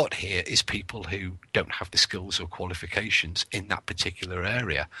you've got here is people who don't have the skills or qualifications in that particular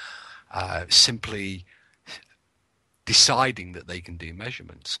area, simply deciding that they can do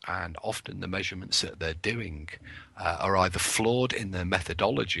measurements, and often the measurements that they're doing are either flawed in their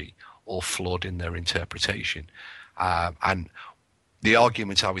methodology or flawed in their interpretation. And the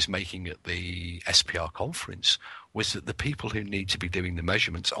argument I was making at the SPR conference was that the people who need to be doing the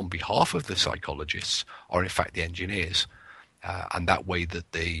measurements on behalf of the psychologists are in fact the engineers, and that way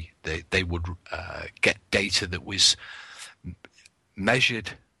that they would get data that was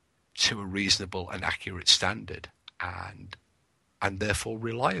measured to a reasonable and accurate standard and therefore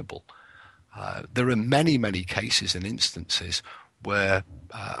reliable. There are many cases and instances where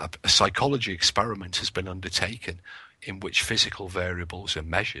a psychology experiment has been undertaken in which physical variables are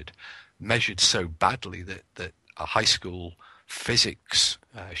measured so badly that a high school physics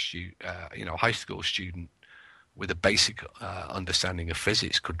high school student with a basic understanding of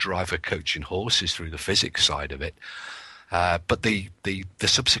physics could drive a coach and horses through the physics side of it. But the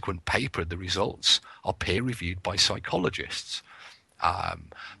subsequent paper, the results, are peer reviewed by psychologists.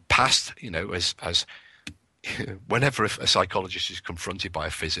 As whenever a psychologist is confronted by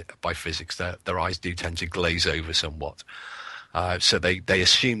physics, their eyes do tend to glaze over somewhat. So they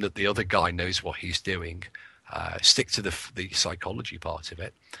assume that the other guy knows what he's doing, stick to the psychology part of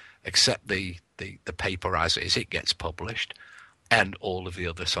it, accept the paper as is, it gets published, and all of the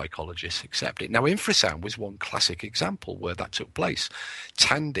other psychologists accept it. Now, infrasound was one classic example where that took place.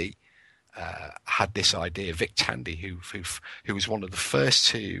 Tandy had this idea. Vic Tandy, who was one of the first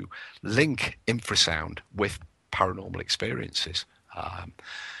to link infrasound with paranormal experiences,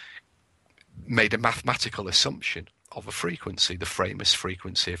 made a mathematical assumption of a frequency, the famous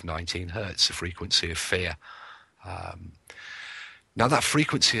frequency of 19 hertz, the frequency of fear. Now, that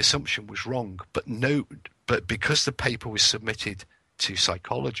frequency assumption was wrong, but because the paper was submitted to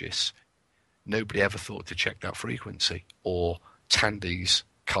psychologists, nobody ever thought to check that frequency or Tandy's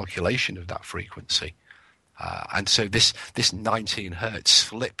calculation of that frequency. And so this 19 hertz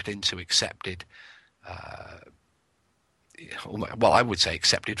slipped into accepted, I would say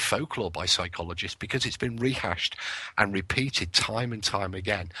accepted folklore by psychologists, because it's been rehashed and repeated time and time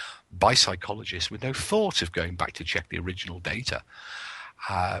again by psychologists with no thought of going back to check the original data.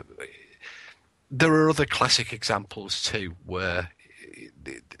 There are other classic examples too where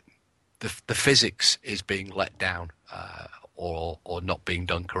the physics is being let down or not being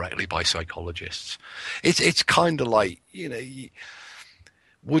done correctly by psychologists. It's kind of like,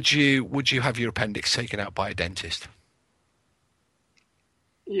 would you have your appendix taken out by a dentist?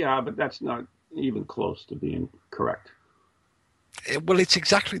 Yeah, but that's not even close to being correct. Well, it's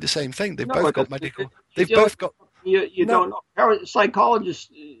exactly the same thing. They've both got medical. They've both got. You don't know. Psychologists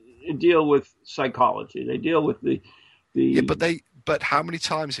deal with psychology. They deal with the. Yeah, but how many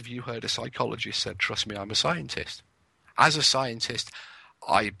times have you heard a psychologist said, "Trust me, I'm a scientist. As a scientist,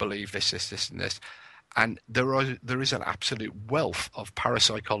 I believe this, and this." And there is an absolute wealth of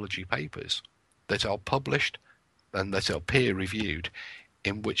parapsychology papers that are published and that are peer reviewed,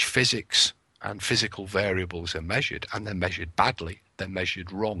 in which physics and physical variables are measured, and they're measured badly, they're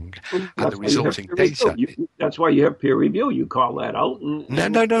measured wrong, and the resulting data. That's why you have peer review. You call that out.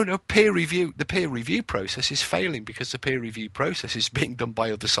 No. Peer review. The peer review process is failing because the peer review process is being done by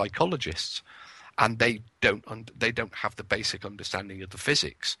other psychologists, and they don't have the basic understanding of the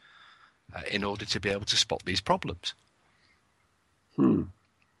physics in order to be able to spot these problems.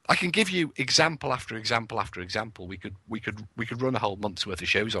 I can give you example after example after example. We could run a whole month's worth of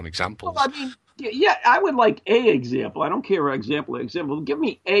shows on examples. Well, I mean, yeah, I would like a example. I don't care example. Give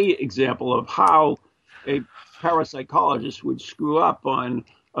me a example of how a parapsychologist would screw up on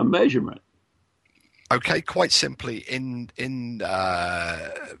a measurement. Okay, quite simply, in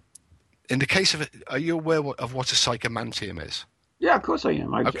the case of it, are you aware of what a psychomantium is? Yeah, of course I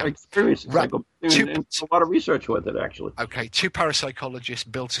am. I experienced it. And a lot of research with it, actually. Okay, two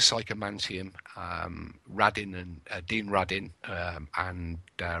parapsychologists built a psychomantium, Dean Radin and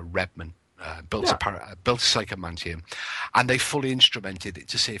Redman built a psychomantium, and they fully instrumented it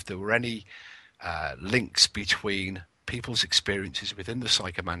to see if there were any links between people's experiences within the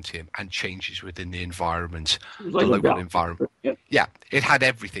psychomantium and changes within the environment, the local environment. Yeah, it had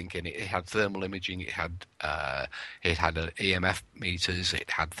everything in it. It had thermal imaging, it had EMF meters, it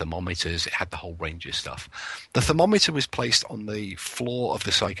had thermometers, it had the whole range of stuff. The thermometer was placed on the floor of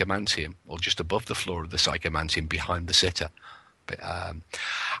the psychomantium, or just above the floor of the psychomantium behind the sitter.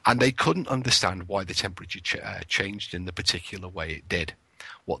 And they couldn't understand why the temperature changed in the particular way it did.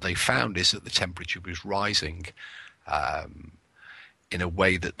 What they found is that the temperature was rising in a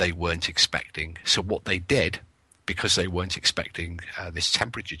way that they weren't expecting. So what they did, because they weren't expecting this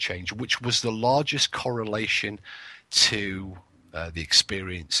temperature change, which was the largest correlation to the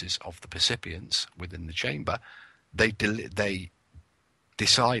experiences of the percipients within the chamber, they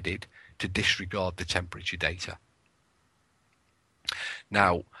decided to disregard the temperature data.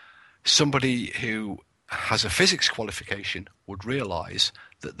 Now, somebody who has a physics qualification would realise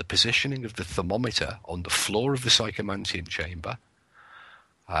that the positioning of the thermometer on the floor of the psychomantian chamber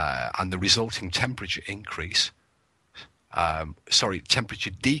and the resulting temperature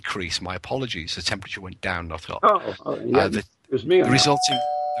temperature decrease, my apologies, the temperature went down, not up. It was me. The resulting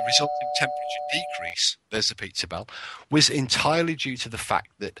temperature decrease, there's the pizza bell, was entirely due to the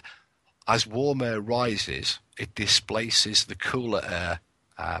fact that as warm air rises, it displaces the cooler air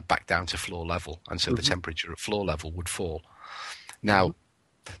back down to floor level, and so the temperature at floor level would fall. Now,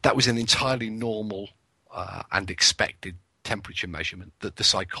 that was an entirely normal and expected temperature measurement that the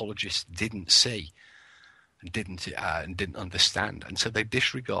psychologists didn't see and didn't understand, and so they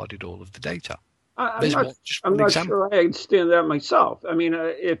disregarded all of the data. I'm not sure I understand that myself. I mean,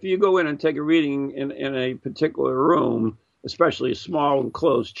 if you go in and take a reading in a particular room, especially a small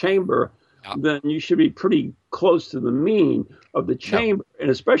enclosed chamber, then you should be pretty close to the mean of the chamber. And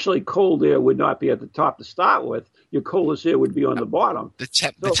especially cold air would not be at the top to start with. Your coldest air would be on the bottom. The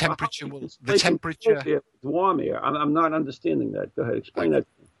temperature. Warm air. I'm not understanding that. Go ahead, explain that.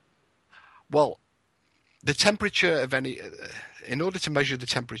 Well, the temperature of in order to measure the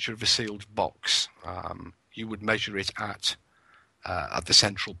temperature of a sealed box, you would measure it at the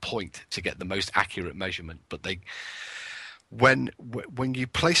central point to get the most accurate measurement. But when you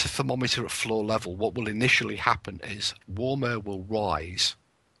place a thermometer at floor level, what will initially happen is warm air will rise,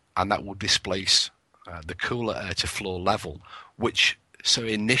 and that will displace the cooler air to floor level, so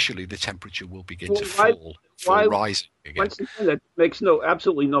initially the temperature will begin to fall before rising again. Once again, that makes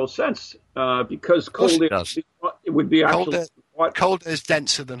absolutely no sense because cold air would be actually cold air is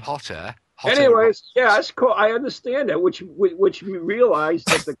denser than hot air. Anyways, yes, I understand that, which we realize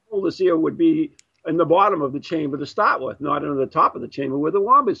that the coldest air would be in the bottom of the chamber to start with, not in the top of the chamber where the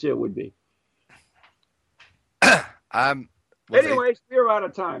warmest air would be. Anyways, we're out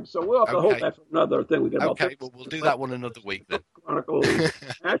of time, so we'll have to hold that for another thing. We'll do that one another week then. Chronicles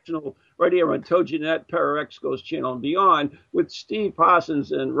National right here on TogiNet, Pararex Ghost Channel and beyond, with Steve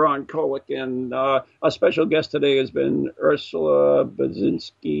Parsons and Ron Kolick, and our special guest today has been Ursula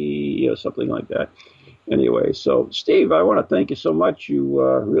Bielski or something like that. Anyway, so Steve, I want to thank you so much. You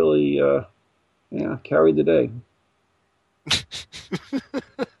really carried the day.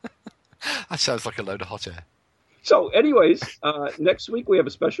 That sounds like a load of hot air. So, anyways, next week we have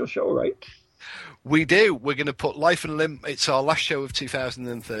a special show, right? We do. We're going to put Life and Limb. It's our last show of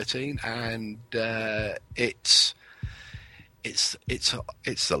 2013, and it's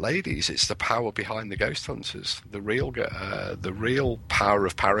the ladies. It's the power behind the ghost hunters. The real power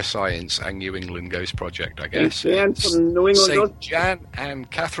of parascience and New England Ghost Project, I guess. Jan from New England Ghost. Jan and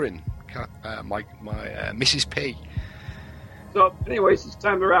Catherine, my Mrs. P. So, anyways, it's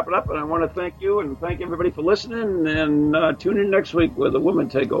time to wrap it up, and I want to thank you and thank everybody for listening, and tune in next week where the women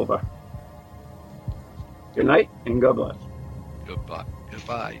take over. Good night, and God bless. Goodbye.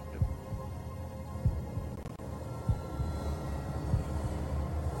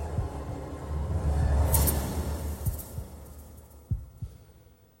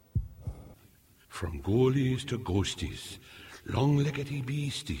 From ghoulies to ghosties, long-leggedy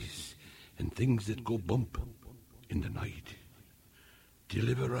beasties, and things that go bump in the night.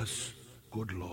 Deliver us, good Lord.